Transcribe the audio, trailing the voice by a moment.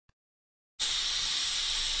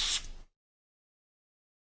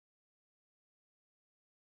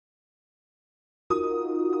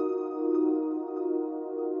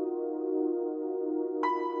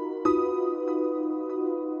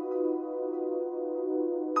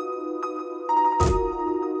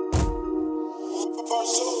There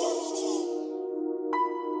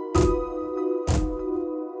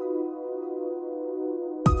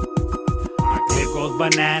goes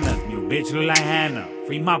Bandana, new bitch look like Hannah.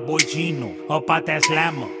 Free my boy Chino, up out that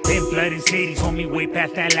slammer. Been flooding cities, homie, way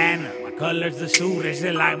past Atlanta. My color's the suit, it's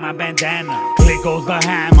just like my bandana. Click goes the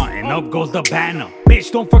hammer, and up goes the banner.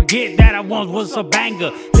 Bitch, don't forget that I once was a banger.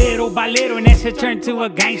 Little by little, and that's it turned to a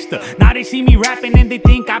gangster. Now they see me rapping and they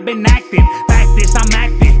think I've been acting. Back this, I'm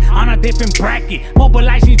acting on a different bracket.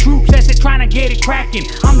 Mobilizing troops, that's it, trying to get it cracking.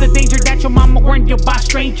 I'm the danger that your mama warned you by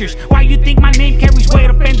strangers. Why you think my name carries weight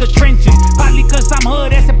up in the trenches? Probably cause I'm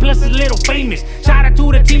hood, that's it, plus it's little famous. Shout out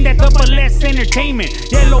to the team that double S entertainment.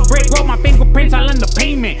 Yellow brick road, my fingerprints all in the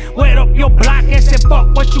pavement. Wet up your block, that's it,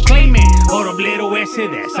 fuck what you claiming. Hold up, little S,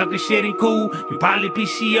 that sucker shit ain't cool. You probably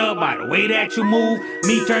PC up by the way that you move.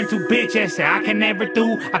 Me turn to bitch, that's it, I can never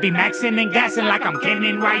do. I be maxing and gassing like I'm Ken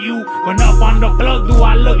and Ryu. When up on the plug, do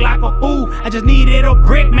I look like a fool? I just needed a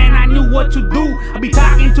brick, man, I knew what to do. I be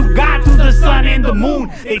talking to God, to the sun and the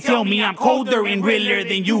moon. They tell me I'm colder and realer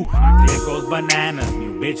than you. There goes Bandana,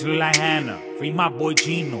 new bitch look like Hannah. Free my boy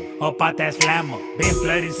Chino, up out that slammer. Been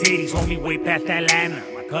flooding cities, homie, way past Atlanta.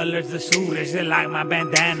 My color's the suit, it's just like my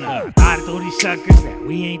bandana. I told these suckers that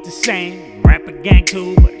we ain't the same. Rap a gang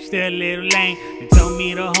too, but it's still a little lame. They tell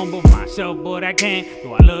me to humble myself, but I can't.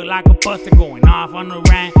 Do I look like a buster going off on the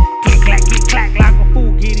rant? Click, clack, like a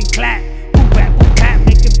fool getting clapped. Who that,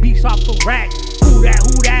 making beats off the rack. Who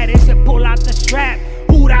that, they said pull out the strap.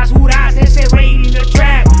 Who that's, they said raiding the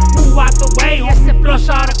trap. Move out the way, they said flush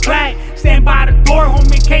all the crack. Stand by the door,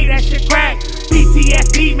 homie, K, that shit crack.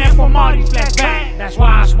 PTSD, man, from all these flashbacks. That's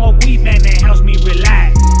why I smoke weed, man, that helps me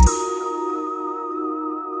relax.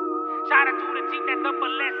 Shout out to the team that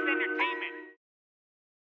double S